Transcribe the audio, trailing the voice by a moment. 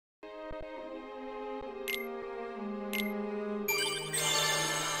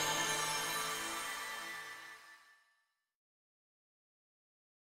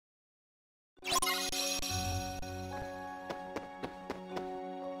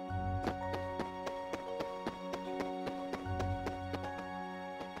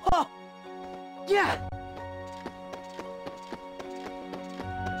Oh! Yeah!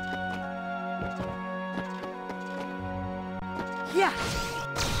 Yeah!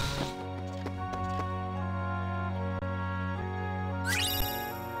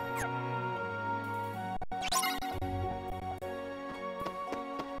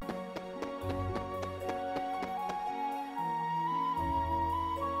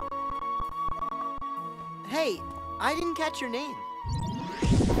 Hey, I didn't catch your name.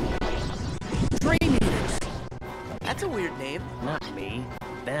 Dream Eaters! That's a weird name. Not me.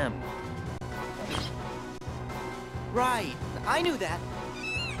 Them. Right, I knew that.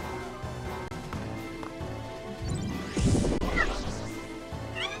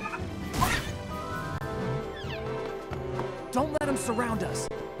 Don't let them surround us.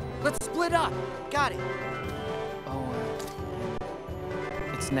 Let's split up. Got it. Oh,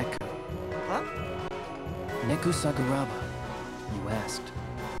 it's Neku. Huh? Neku Sakuraba. You asked.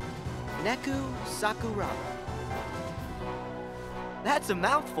 Neku Sakuraba. That's a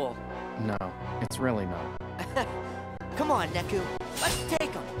mouthful. No, it's really not. Come on, Neku. Let's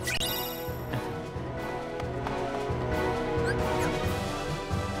take him.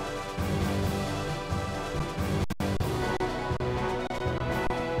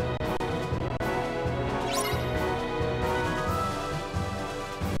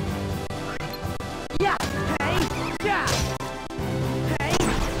 Yeah! Hey! Yeah! Hey!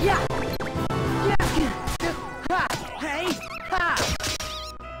 Yeah! Yeah! Ha! Hey! Ha!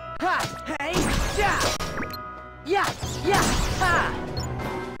 Ha! Hey! Yeah! Yeah! Yeah! Ha!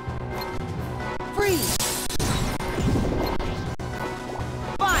 Freeze!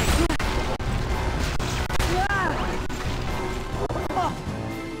 Fine! Yeah! Oh!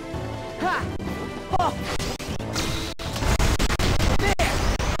 Ha! Oh! There!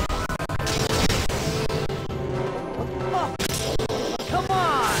 Oh! Come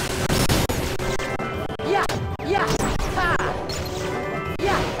on! Yeah! Yeah! Ha!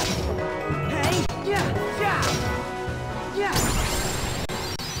 Yeah! Hey! Yeah! Yeah! Yeah!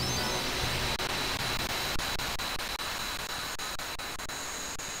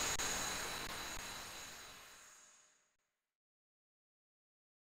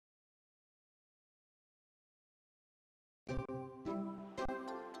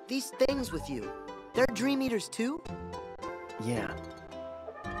 These things with you, they're Dream Eaters too? Yeah.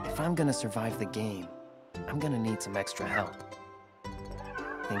 If I'm gonna survive the game, I'm gonna need some extra help.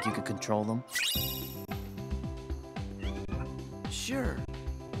 Think you could control them? Sure.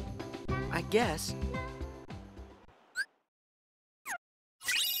 I guess.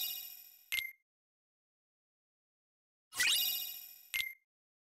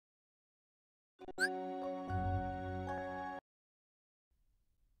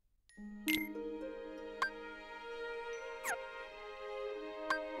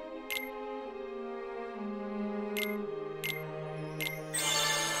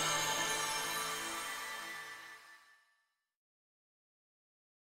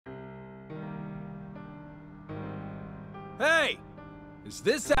 Hey! Is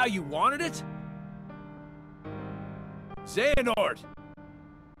this how you wanted it? Xehanort!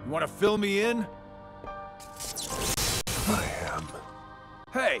 You want to fill me in? I am.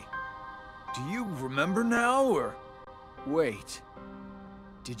 Hey! Do you remember now, or... Wait.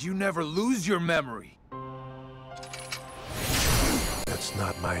 Did you never lose your memory? That's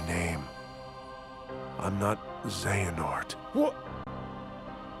not my name. I'm not Xehanort. What?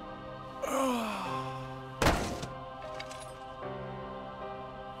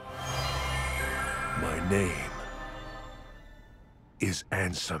 My name is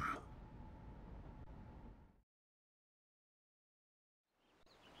Ansem.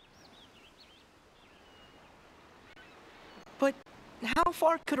 But how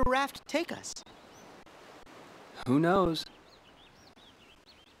far could a raft take us? Who knows?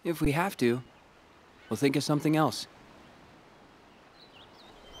 If we have to, we'll think of something else.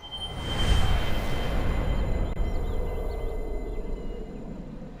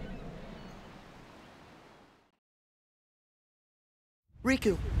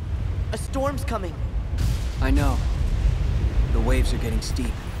 Riku, a storm's coming. I know. The waves are getting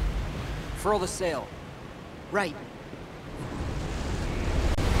steep. Furl the sail. Right.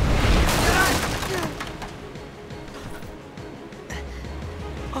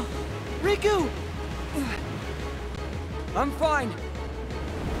 Riku! I'm fine.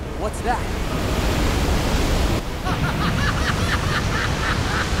 What's that?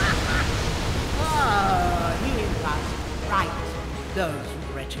 Oh, he was right. Those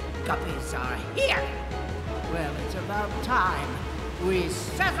wretched guppies are here. Well, it's about time we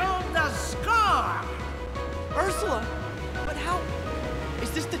settled the score. Ursula! But how...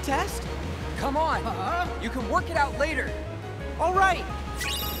 Is this the test? Come on! You can work it out later! All right!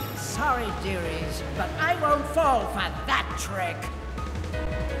 Sorry, dearies, but I won't fall for that trick.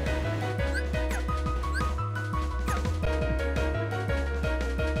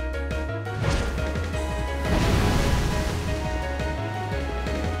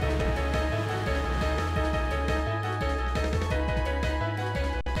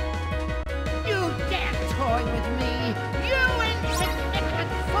 You dare toy with me, you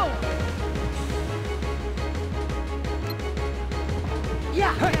insignificant fool!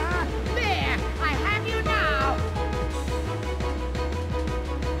 Yeah, there! I have you now!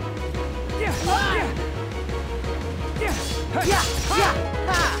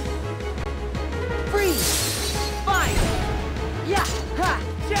 Ha! Freeze! Fire! Yeah! Ha!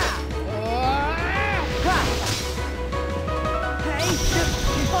 Ha! Hey!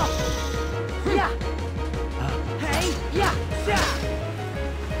 Yeah! Hey! Yeah!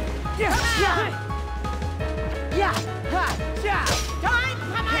 Yeah! Ha! Time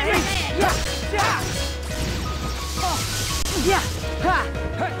for my revenge! Yeah! Ha!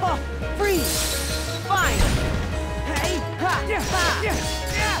 Freeze! Fire! Hey! Ha! Ha!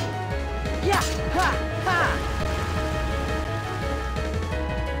 Yeah! Ha! Ha!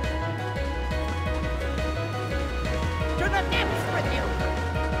 To the depths with you!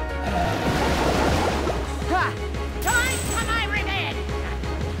 Ha! Time for my revenge!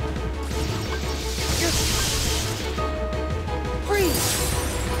 Freeze!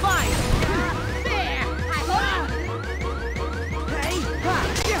 Fire! There! Hey! Ha!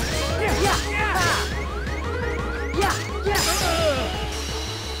 Yeah! Ha! Yeah!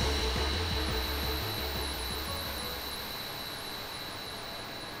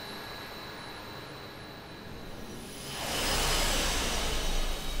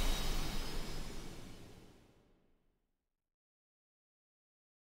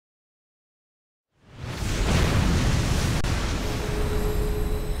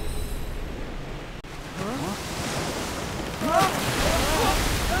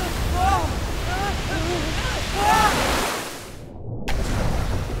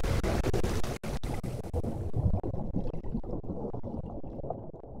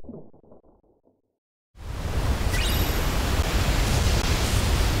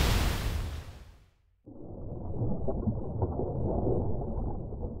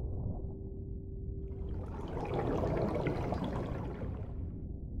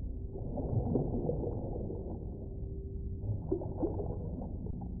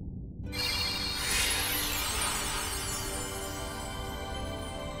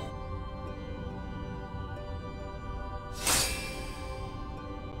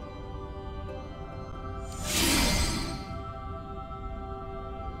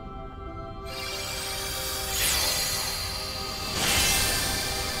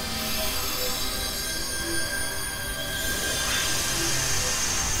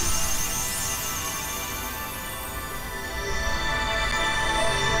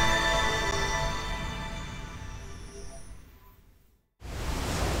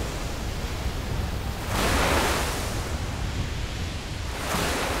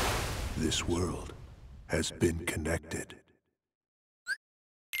 This world has been connected.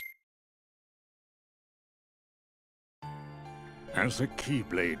 As a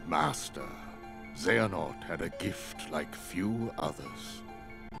Keyblade master, Xehanort had a gift like few others.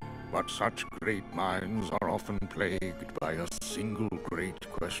 But such great minds are often plagued by a single great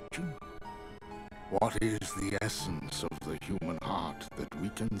question. What is the essence of the human heart that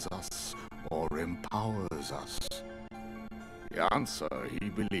weakens us or empowers us? The answer, he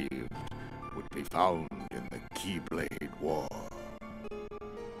believed, would be found in the Keyblade War.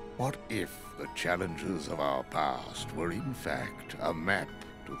 What if the challenges of our past were in fact a map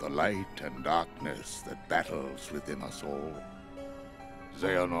to the light and darkness that battles within us all?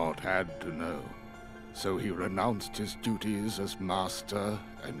 Xehanort had to know, so he renounced his duties as master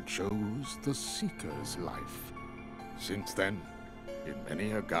and chose the Seeker's life. Since then, in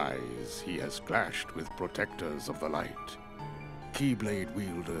many a guise, he has clashed with protectors of the light, Keyblade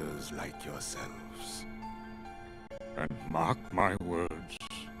wielders like yourselves. And mark my words,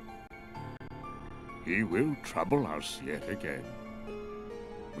 he will trouble us yet again.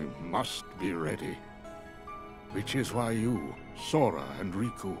 We must be ready. Which is why you, Sora and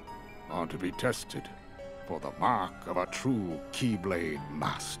Riku, are to be tested, for the mark of a true Keyblade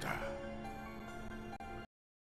Master.